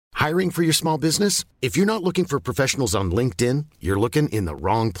Hiring for your small business? If you're not looking for professionals on LinkedIn, you're looking in the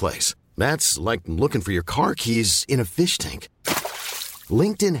wrong place. That's like looking for your car keys in a fish tank.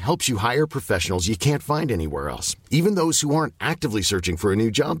 LinkedIn helps you hire professionals you can't find anywhere else, even those who aren't actively searching for a new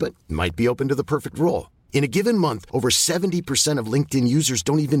job but might be open to the perfect role. In a given month, over 70% of LinkedIn users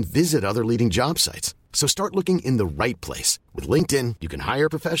don't even visit other leading job sites. So start looking in the right place. With LinkedIn, you can hire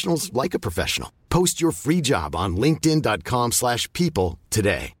professionals like a professional. Post your free job on linkedin.com/people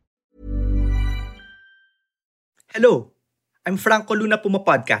today. Hello, I'm Franco Luna Puma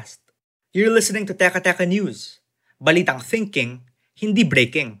Podcast. You're listening to Teka Teka News. Balitang thinking, hindi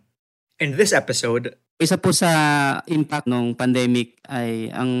breaking. In this episode, isa po sa impact ng pandemic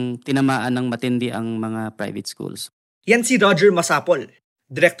ay ang tinamaan ng matindi ang mga private schools. yan si Roger Masapol,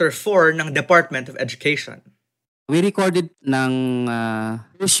 Director 4 ng Department of Education. We recorded ng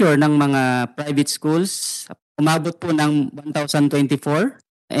closure ng mga private schools. Umabot po ng 1,024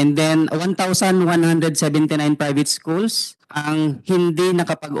 and then 1,179 private schools ang hindi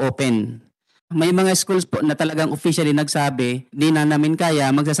nakapag-open. May mga schools po na talagang officially nagsabi, di na namin kaya,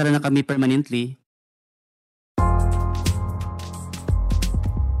 magsasara na kami permanently.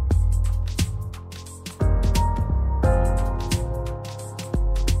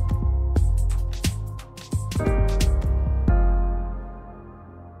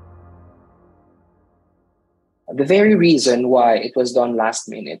 The very reason why it was done last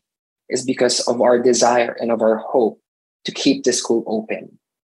minute is because of our desire and of our hope to keep the school open.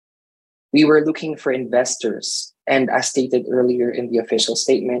 We were looking for investors, and as stated earlier in the official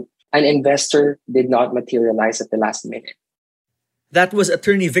statement, an investor did not materialize at the last minute. That was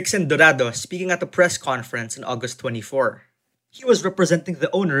Attorney Vixen Dorado speaking at a press conference on August 24. He was representing the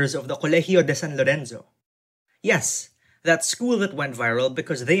owners of the Colegio de San Lorenzo. Yes, that school that went viral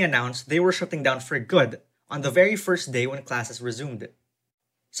because they announced they were shutting down for good on the very first day when classes resumed.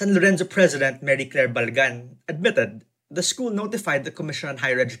 San Lorenzo President Mary Claire Balgan admitted the school notified the Commission on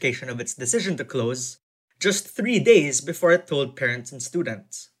Higher Education of its decision to close just 3 days before it told parents and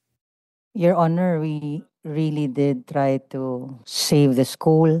students. Your Honor, we really did try to save the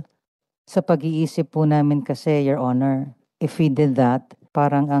school. Sa pag-iisip po namin kasi, Your Honor, if we did that,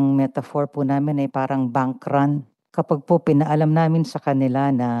 parang ang metaphor po namin ay parang bank run. Kapag po pinaalam namin sa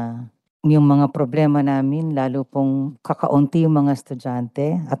kanila na yung mga problema namin, lalo pong kakaunti yung mga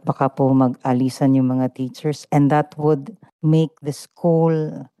estudyante at baka po mag-alisan yung mga teachers, and that would make the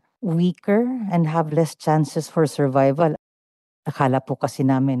school weaker and have less chances for survival. Akala po kasi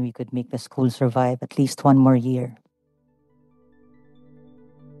namin we could make the school survive at least 1 more year.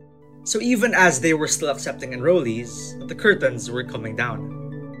 So even as they were still accepting enrollees, the curtains were coming down.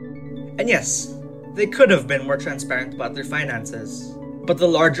 And yes, they could have been more transparent about their finances. But the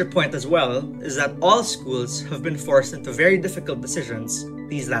larger point as well is that all schools have been forced into very difficult decisions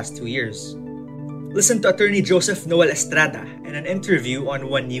these last 2 years. Listen to Attorney Joseph Noel Estrada in an interview on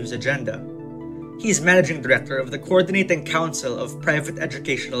One News Agenda. He is Managing Director of the Coordinating Council of Private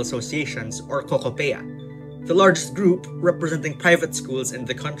Educational Associations, or COCOPEA, the largest group representing private schools in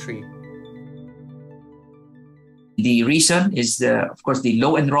the country. The reason is, of course, the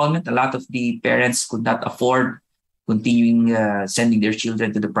low enrollment. A lot of the parents could not afford continuing sending their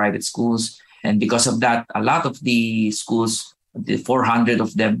children to the private schools. And because of that, a lot of the schools, the 400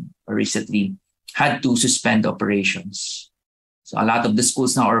 of them recently, had to suspend operations. So a lot of the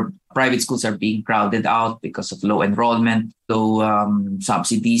schools now, or private schools, are being crowded out because of low enrollment, low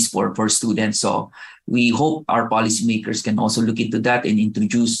subsidies for students. So we hope our policymakers can also look into that and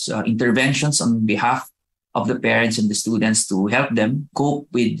introduce interventions on behalf of the parents and the students to help them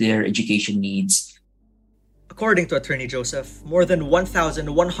cope with their education needs. According to Attorney Joseph, more than 1,100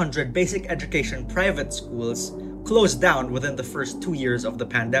 basic education private schools closed down within the first 2 years of the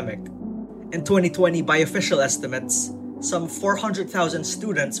pandemic. In 2020, by official estimates, some 400,000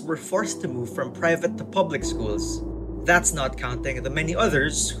 students were forced to move from private to public schools. That's not counting the many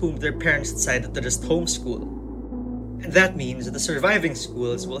others whom their parents decided to just homeschool. And that means the surviving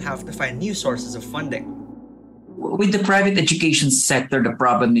schools will have to find new sources of funding. With the private education sector, the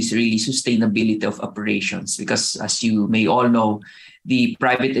problem is really sustainability of operations because, as you may all know, the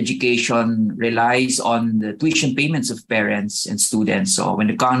private education relies on the tuition payments of parents and students. So when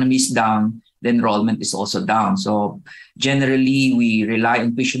the economy is down, the enrollment is also down. So generally, we rely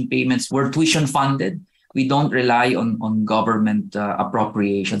on tuition payments. We're tuition funded. We don't rely on government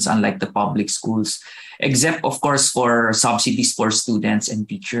appropriations, unlike the public schools, except, of course, for subsidies for students and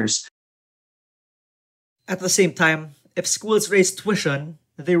teachers. At the same time, if schools raise tuition,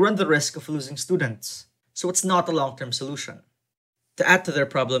 they run the risk of losing students. So it's not a long-term solution. To add to their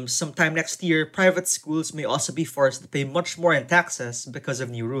problems, sometime next year, private schools may also be forced to pay much more in taxes because of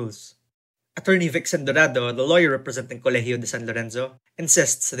new rules. Attorney Vixen Dorado, the lawyer representing Colegio de San Lorenzo,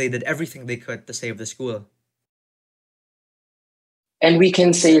 insists they did everything they could to save the school. And we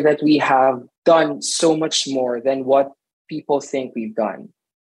can say that we have done so much more than what people think we've done.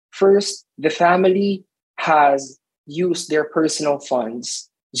 First, the family has used their personal funds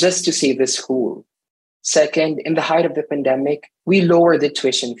just to save the school. Second, in the height of the pandemic, we lowered the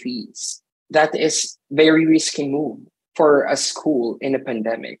tuition fees. That is a very risky move for a school in a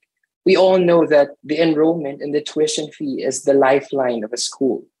pandemic. We all know that the enrollment and the tuition fee is the lifeline of a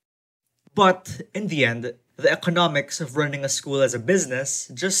school. But in the end, the economics of running a school as a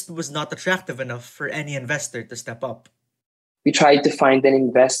business just was not attractive enough for any investor to step up. We tried to find an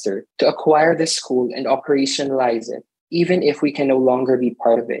investor to acquire the school and operationalize it, even if we can no longer be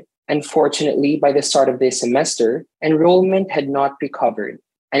part of it. Unfortunately, by the start of this semester, enrollment had not recovered.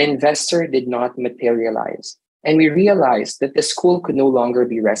 An investor did not materialize, and we realized that the school could no longer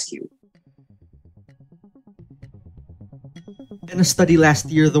be rescued. In a study last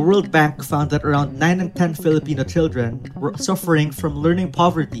year, the World Bank found that around 9 in 10 Filipino children were suffering from learning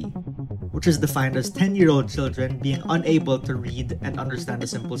poverty, which is defined as 10-year-old children being unable to read and understand a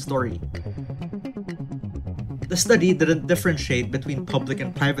simple story. The study didn't differentiate between public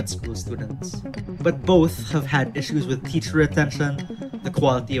and private school students, but both have had issues with teacher retention, the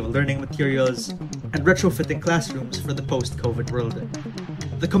quality of learning materials, and retrofitting classrooms for the post-COVID world.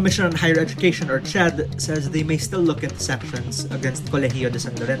 The Commission on Higher Education, or CHED, says they may still look into sanctions against Colegio de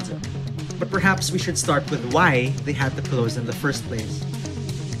San Lorenzo. But perhaps we should start with why they had to close in the first place.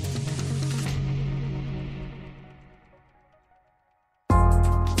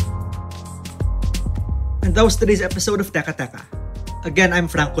 And that was today's episode of Teka Teka. Again, I'm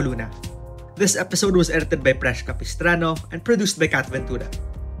Franco Luna. This episode was edited by Presh Capistrano and produced by Kat Ventura.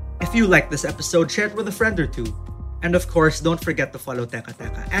 If you like this episode, share it with a friend or two. And of course, don't forget to follow Teka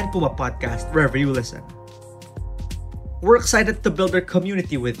Teka and Puma Podcast wherever you listen. We're excited to build our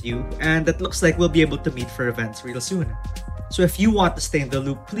community with you, and it looks like we'll be able to meet for events real soon. So if you want to stay in the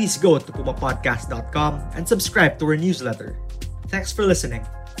loop, please go to pumapodcast.com and subscribe to our newsletter. Thanks for listening.